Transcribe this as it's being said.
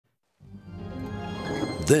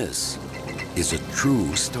This is a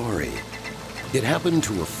true story. It happened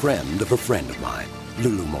to a friend of mine,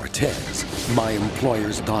 Lulu Mortez, my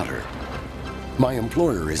employer's daughter. My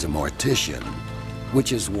employer is a mortician,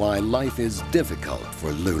 which is why life is difficult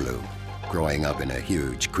for Lulu. Growing up in a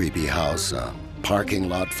huge, creepy house, a parking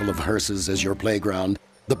lot full of hearses as your playground,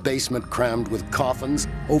 the basement crammed with coffins,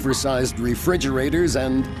 oversized refrigerators,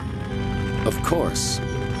 and, of course,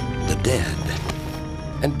 the dead.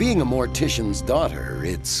 And being a mortician's daughter,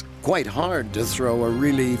 it's quite hard to throw a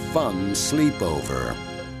really fun sleepover.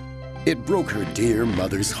 It broke her dear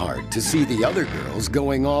mother's heart to see the other girls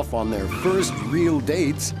going off on their first real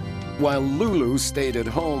dates while Lulu stayed at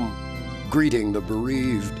home, greeting the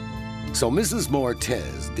bereaved. So Mrs.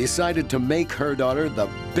 Mortez decided to make her daughter the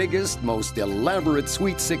biggest, most elaborate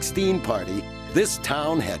Sweet 16 party this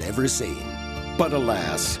town had ever seen. But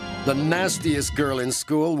alas, the nastiest girl in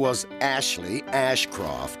school was Ashley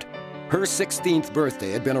Ashcroft. Her 16th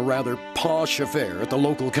birthday had been a rather posh affair at the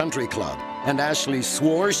local country club, and Ashley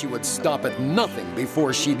swore she would stop at nothing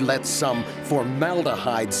before she'd let some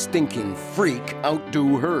formaldehyde-stinking freak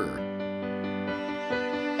outdo her.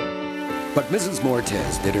 But Mrs.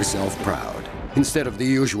 Mortez did herself proud. Instead of the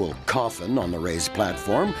usual coffin on the raised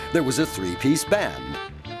platform, there was a three-piece band.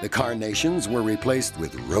 The carnations were replaced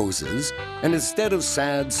with roses, and instead of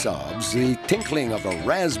sad sobs, the tinkling of a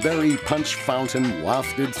raspberry punch fountain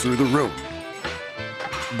wafted through the room.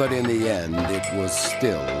 But in the end, it was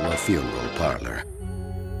still a funeral parlor.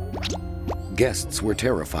 Guests were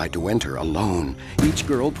terrified to enter alone. Each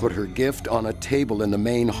girl put her gift on a table in the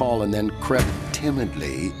main hall and then crept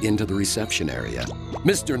timidly into the reception area.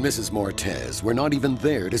 Mr. and Mrs. Mortez were not even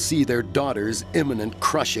there to see their daughter's imminent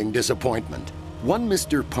crushing disappointment. One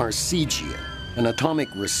Mr. Parsegian, an atomic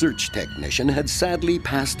research technician, had sadly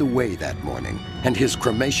passed away that morning, and his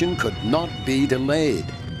cremation could not be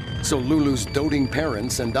delayed. So Lulu's doting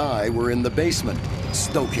parents and I were in the basement,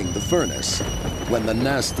 stoking the furnace, when the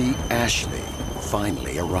nasty Ashley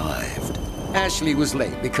finally arrived. Ashley was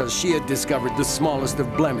late because she had discovered the smallest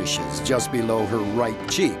of blemishes just below her right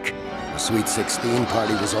cheek. The Sweet 16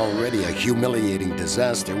 party was already a humiliating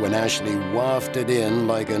disaster when Ashley wafted in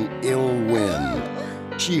like an ill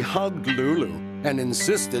wind. She hugged Lulu and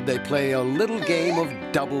insisted they play a little game of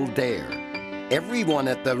Double Dare. "Everyone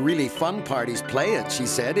at the really fun parties play it," she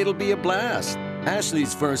said. "It'll be a blast."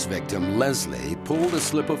 Ashley's first victim, Leslie, pulled a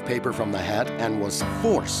slip of paper from the hat and was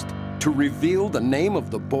forced to reveal the name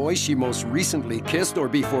of the boy she most recently kissed or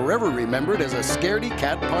be forever remembered as a scaredy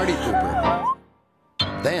cat party pooper.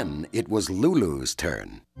 Then it was Lulu's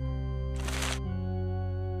turn.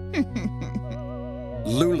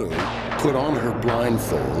 Lulu put on her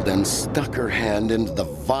blindfold and stuck her hand into the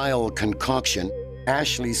vile concoction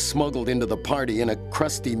Ashley smuggled into the party in a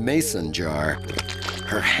crusty mason jar.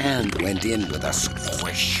 Her hand went in with a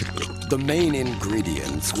squish. The main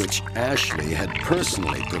ingredients, which Ashley had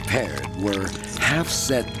personally prepared, were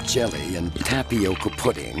half-set jelly and tapioca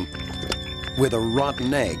pudding, with a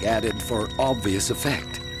rotten egg added for obvious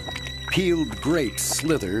effect. Peeled grapes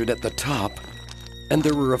slithered at the top, and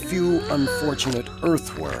there were a few unfortunate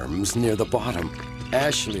earthworms near the bottom.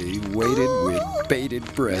 Ashley waited with bated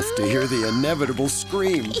breath to hear the inevitable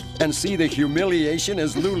scream and see the humiliation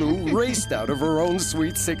as Lulu raced out of her own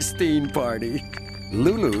Sweet 16 party.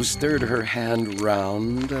 Lulu stirred her hand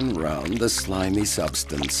round and round the slimy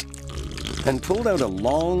substance and pulled out a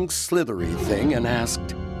long, slithery thing and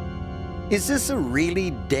asked, "Is this a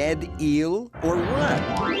really dead eel or what?"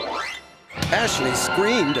 Ashley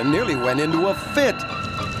screamed and nearly went into a fit.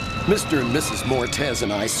 Mr. and Mrs. Mortez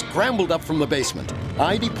and I scrambled up from the basement.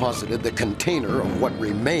 I deposited the container of what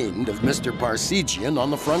remained of Mr. Parsegian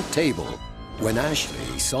on the front table. When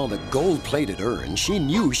Ashley saw the gold-plated urn, she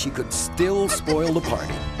knew she could still spoil the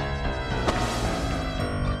party.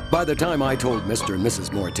 By the time I told Mr. and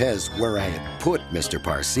Mrs. Mortez where I had put Mr.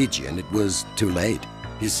 Parsegian, it was too late.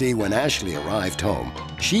 You see, when Ashley arrived home,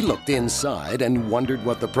 she looked inside and wondered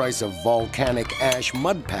what the price of volcanic ash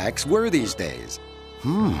mud packs were these days.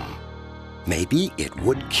 Maybe it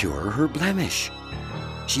would cure her blemish.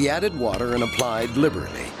 She added water and applied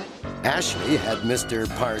liberally. Ashley had Mr.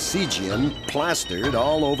 Parsegian plastered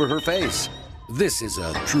all over her face. This is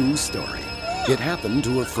a true story. It happened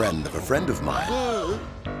to a friend of mine.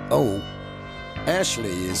 Oh,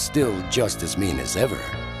 Ashley is still just as mean as ever,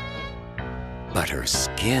 but her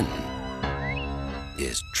skin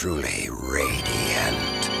is truly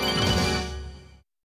radiant.